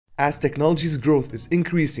as technology's growth is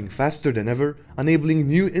increasing faster than ever, enabling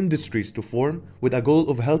new industries to form with a goal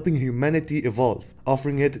of helping humanity evolve,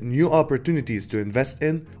 offering it new opportunities to invest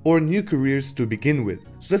in or new careers to begin with.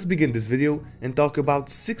 So let's begin this video and talk about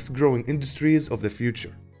 6 growing industries of the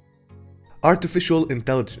future. Artificial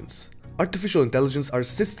intelligence. Artificial intelligence are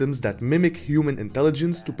systems that mimic human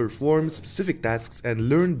intelligence to perform specific tasks and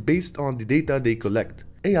learn based on the data they collect.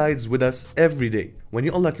 AI is with us every day. When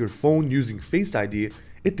you unlock your phone using Face ID,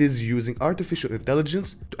 it is using artificial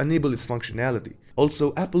intelligence to enable its functionality.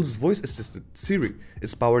 Also, Apple's voice assistant, Siri,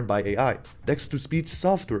 is powered by AI. Text-to-speech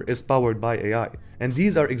software is powered by AI. And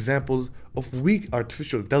these are examples of weak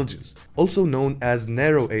artificial intelligence, also known as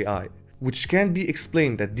narrow AI, which can be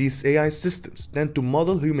explained that these AI systems tend to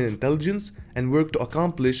model human intelligence and work to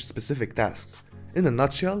accomplish specific tasks. In a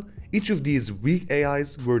nutshell, each of these weak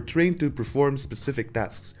AIs were trained to perform specific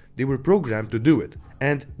tasks. They were programmed to do it,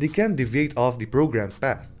 and they can deviate off the programmed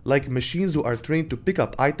path, like machines who are trained to pick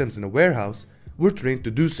up items in a warehouse were trained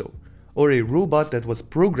to do so, or a robot that was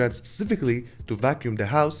programmed specifically to vacuum the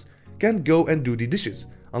house can't go and do the dishes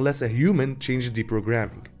unless a human changes the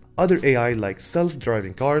programming. Other AI like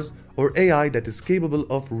self-driving cars or AI that is capable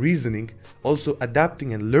of reasoning, also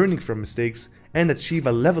adapting and learning from mistakes and achieve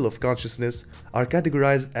a level of consciousness are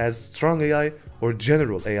categorized as strong AI or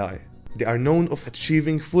general AI. They are known of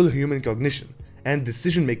achieving full human cognition and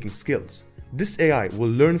decision-making skills. This AI will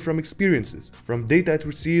learn from experiences, from data it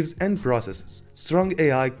receives and processes. Strong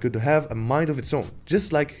AI could have a mind of its own,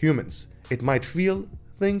 just like humans. It might feel,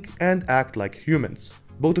 think, and act like humans.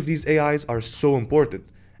 Both of these AIs are so important,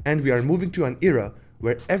 and we are moving to an era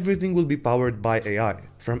where everything will be powered by AI.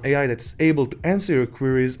 From AI that's able to answer your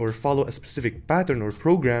queries or follow a specific pattern or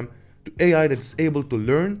program, to AI that is able to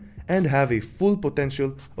learn and have a full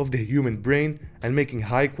potential of the human brain and making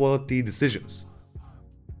high-quality decisions.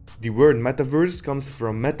 The word Metaverse comes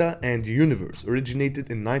from Meta and Universe,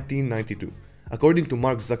 originated in 1992. According to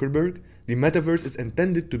Mark Zuckerberg, the Metaverse is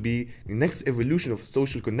intended to be the next evolution of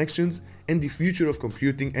social connections and the future of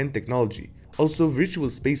computing and technology. Also virtual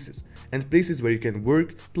spaces and places where you can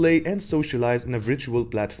work, play, and socialize in a virtual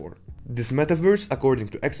platform. This metaverse, according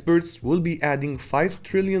to experts, will be adding $5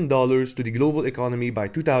 trillion to the global economy by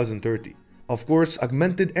 2030. Of course,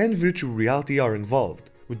 augmented and virtual reality are involved.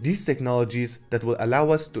 With these technologies that will allow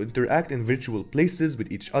us to interact in virtual places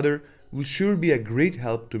with each other will sure be a great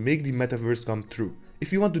help to make the metaverse come true.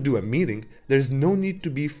 If you want to do a meeting, there is no need to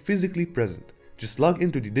be physically present. Just log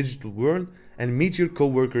into the digital world and meet your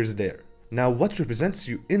co-workers there. Now, what represents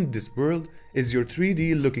you in this world is your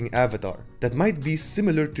 3D looking avatar that might be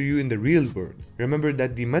similar to you in the real world. Remember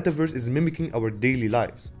that the metaverse is mimicking our daily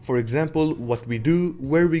lives. For example, what we do,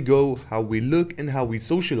 where we go, how we look, and how we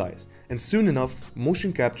socialize. And soon enough,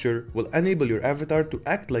 motion capture will enable your avatar to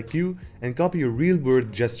act like you and copy your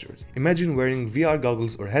real-world gestures. Imagine wearing VR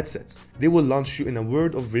goggles or headsets. They will launch you in a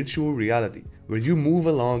world of virtual reality, where you move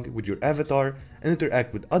along with your avatar and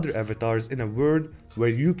interact with other avatars in a world where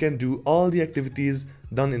you can do all the activities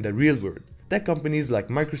done in the real world. Tech companies like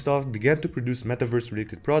Microsoft began to produce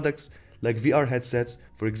metaverse-related products like VR headsets,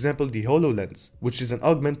 for example the HoloLens, which is an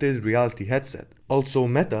augmented reality headset. Also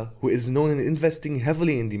Meta, who is known in investing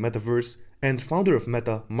heavily in the metaverse, and founder of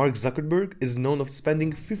Meta, Mark Zuckerberg, is known of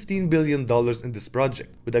spending $15 billion in this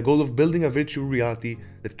project, with a goal of building a virtual reality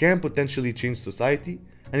that can potentially change society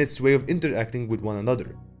and its way of interacting with one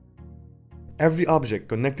another. Every object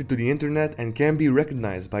connected to the internet and can be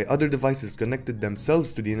recognized by other devices connected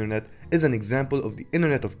themselves to the internet is an example of the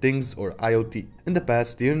Internet of Things or IoT. In the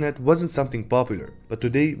past, the internet wasn't something popular, but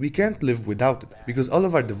today we can't live without it because all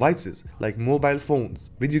of our devices like mobile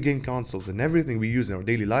phones, video game consoles, and everything we use in our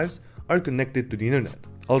daily lives are connected to the internet.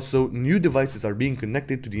 Also, new devices are being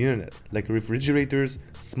connected to the internet, like refrigerators,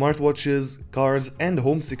 smartwatches, cars, and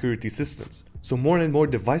home security systems. So more and more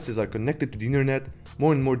devices are connected to the internet,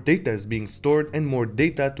 more and more data is being stored and more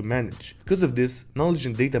data to manage. Because of this, knowledge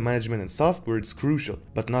and data management and software is crucial.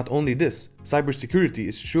 But not only this, cybersecurity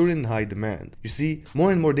is sure in high demand. You see,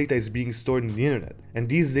 more and more data is being stored in the internet, and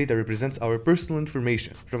these data represents our personal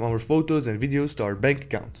information, from our photos and videos to our bank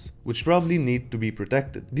accounts, which probably need to be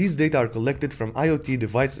protected. These data are collected from IoT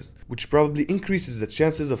devices, which probably increases the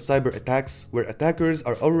chances of cyber attacks, where attackers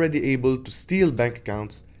are already able to steal bank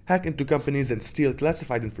accounts, hack into companies, and steal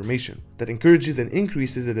classified information. That encourages and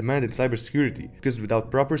increases the demand in cybersecurity, because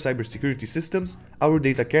without proper cybersecurity systems, our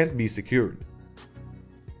data can't be secured.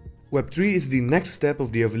 Web3 is the next step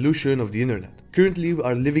of the evolution of the internet. Currently, we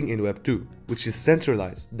are living in Web 2, which is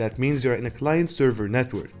centralized. That means you're in a client-server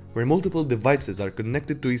network, where multiple devices are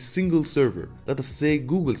connected to a single server, let us say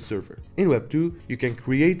Google's server. In Web 2, you can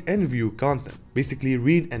create and view content, basically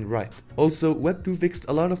read and write. Also, Web 2 fixed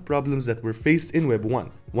a lot of problems that were faced in Web 1.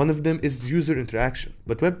 One of them is user interaction.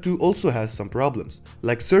 But Web 2 also has some problems,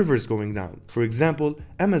 like servers going down. For example,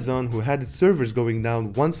 Amazon, who had its servers going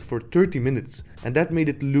down once for 30 minutes, and that made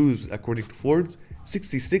it lose, according to Forbes,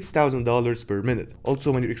 $66,000 per minute.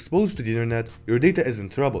 Also, when you're exposed to the internet, your data is in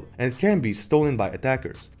trouble and it can be stolen by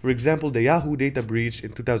attackers. For example, the Yahoo data breach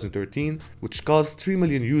in 2013, which caused 3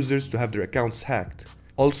 million users to have their accounts hacked.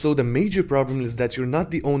 Also, the major problem is that you're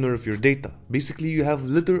not the owner of your data. Basically, you have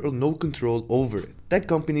little or no control over it. Tech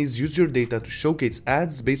companies use your data to showcase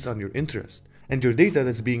ads based on your interest, and your data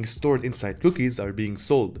that's being stored inside cookies are being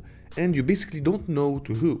sold. And you basically don't know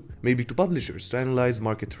to who, maybe to publishers to analyze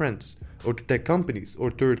market trends, or to tech companies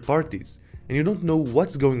or third parties, and you don't know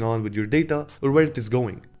what's going on with your data or where it is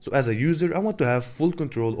going. So as a user, I want to have full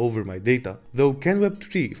control over my data. Though, can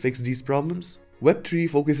Web3 fix these problems? Web3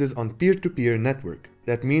 focuses on peer-to-peer network.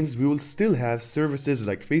 That means we will still have services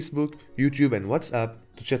like Facebook, YouTube and WhatsApp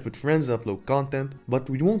to chat with friends and upload content, but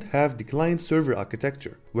we won't have the client-server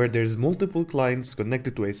architecture, where there's multiple clients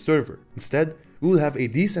connected to a server. Instead, we will have a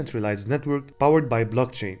decentralized network powered by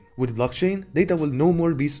blockchain. With blockchain, data will no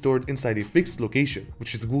more be stored inside a fixed location,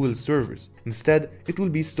 which is Google's servers. Instead, it will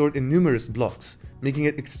be stored in numerous blocks, making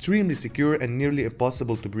it extremely secure and nearly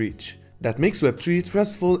impossible to breach. That makes Web3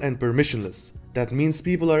 trustful and permissionless. That means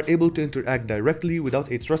people are able to interact directly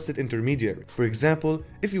without a trusted intermediary. For example,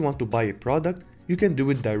 if you want to buy a product, you can do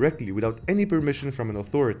it directly without any permission from an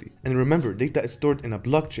authority. And remember, data is stored in a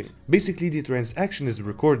blockchain. Basically, the transaction is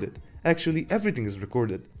recorded. Actually, everything is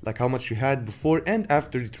recorded, like how much you had before and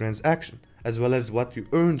after the transaction, as well as what you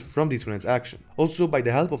earned from the transaction. Also, by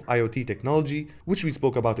the help of IoT technology, which we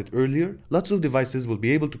spoke about it earlier, lots of devices will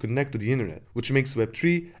be able to connect to the internet, which makes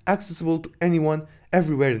Web3 accessible to anyone,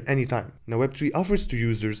 everywhere and anytime. Now, Web3 offers to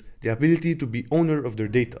users the ability to be owner of their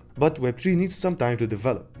data, but Web3 needs some time to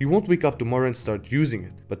develop. You won't wake up tomorrow and start using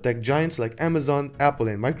it, but tech giants like Amazon, Apple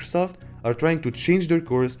and Microsoft are trying to change their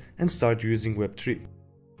course and start using Web3.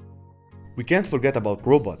 We can't forget about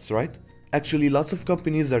robots, right? Actually, lots of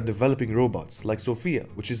companies are developing robots, like Sophia,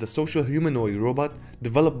 which is a social humanoid robot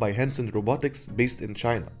developed by Hanson Robotics based in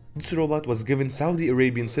China. This robot was given Saudi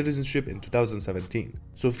Arabian citizenship in 2017.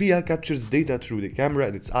 Sophia captures data through the camera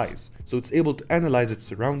in its eyes, so it's able to analyze its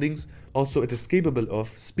surroundings. Also, it is capable of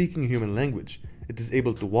speaking human language. It is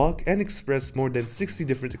able to walk and express more than 60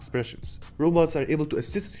 different expressions. Robots are able to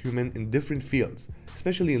assist humans in different fields,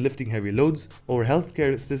 especially in lifting heavy loads or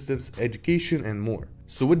healthcare assistance, education, and more.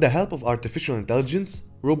 So with the help of artificial intelligence,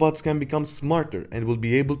 robots can become smarter and will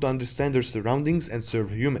be able to understand their surroundings and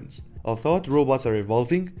serve humans. Although robots are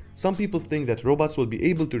evolving, some people think that robots will be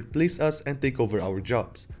able to replace us and take over our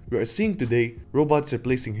jobs. We are seeing today robots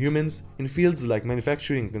replacing humans in fields like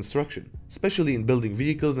manufacturing and construction, especially in building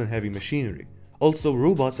vehicles and heavy machinery. Also,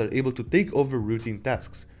 robots are able to take over routine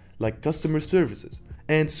tasks, like customer services,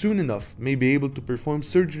 and soon enough may be able to perform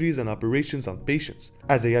surgeries and operations on patients.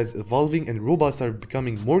 As AI is evolving and robots are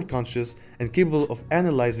becoming more conscious and capable of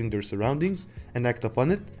analyzing their surroundings and act upon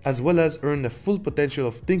it, as well as earn the full potential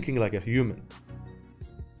of thinking like a human.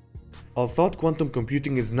 Although quantum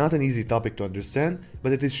computing is not an easy topic to understand,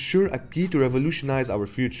 but it is sure a key to revolutionize our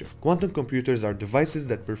future. Quantum computers are devices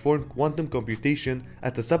that perform quantum computation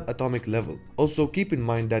at a subatomic level. Also, keep in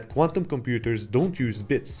mind that quantum computers don't use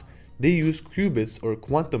bits. They use qubits or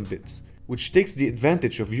quantum bits, which takes the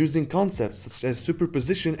advantage of using concepts such as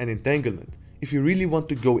superposition and entanglement. If you really want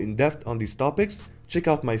to go in depth on these topics, check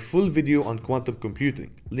out my full video on quantum computing,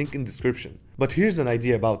 link in description. But here's an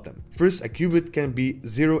idea about them. First, a qubit can be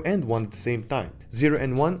 0 and 1 at the same time. 0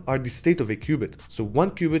 and 1 are the state of a qubit, so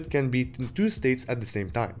one qubit can be in two states at the same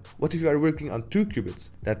time. What if you are working on 2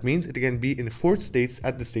 qubits? That means it can be in 4 states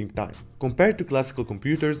at the same time. Compared to classical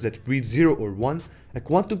computers that read 0 or 1, a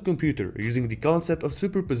quantum computer using the concept of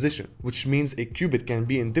superposition, which means a qubit can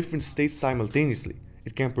be in different states simultaneously.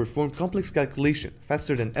 It can perform complex calculation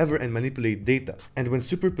faster than ever and manipulate data. And when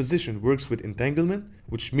superposition works with entanglement,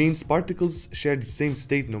 which means particles share the same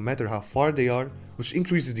state no matter how far they are, which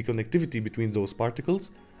increases the connectivity between those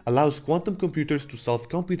particles, allows quantum computers to solve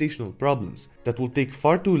computational problems that will take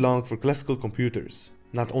far too long for classical computers.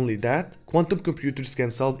 Not only that, quantum computers can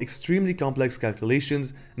solve extremely complex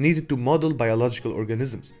calculations needed to model biological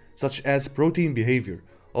organisms, such as protein behavior.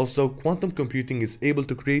 Also, quantum computing is able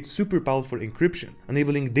to create super powerful encryption,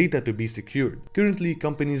 enabling data to be secured. Currently,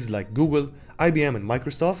 companies like Google, IBM and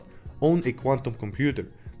Microsoft own a quantum computer,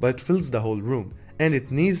 but it fills the whole room and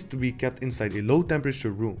it needs to be kept inside a low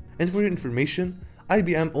temperature room. And for your information,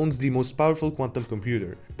 IBM owns the most powerful quantum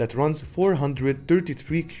computer that runs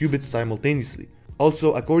 433 qubits simultaneously.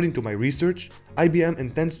 Also, according to my research, IBM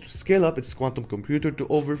intends to scale up its quantum computer to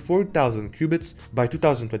over 4,000 qubits by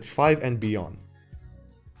 2025 and beyond.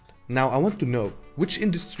 Now I want to know, which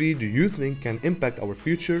industry do you think can impact our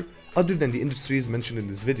future other than the industries mentioned in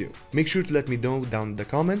this video? Make sure to let me know down in the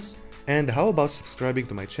comments, and how about subscribing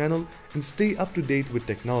to my channel and stay up to date with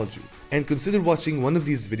technology? And consider watching one of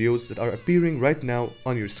these videos that are appearing right now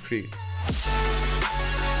on your screen.